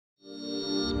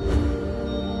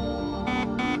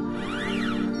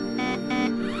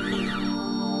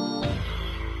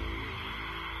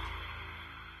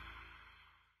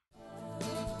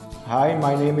Hi,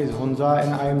 my name is Honza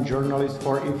and I am journalist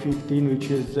for E15, which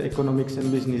is Economics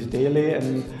and Business Daily,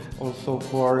 and also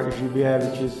for GBA,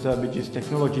 which is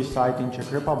technology site in Czech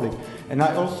Republic. And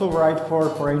I also write for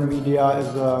foreign media as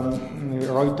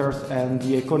Reuters and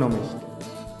The Economist.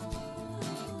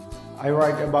 I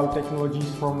write about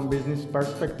technologies from business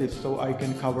perspective, so I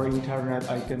can cover internet,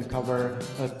 I can cover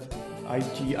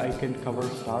IT, I can cover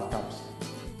startups.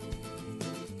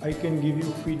 I can give you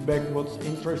feedback what's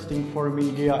interesting for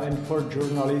media and for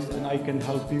journalists, and I can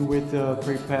help you with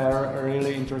prepare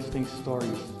really interesting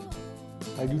stories.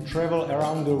 I do travel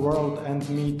around the world and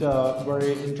meet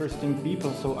very interesting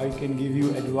people, so I can give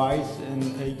you advice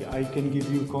and I can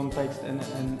give you context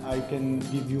and I can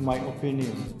give you my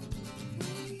opinion.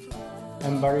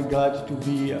 I'm very glad to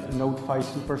be a Node5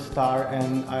 superstar,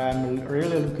 and I am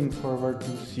really looking forward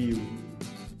to see you.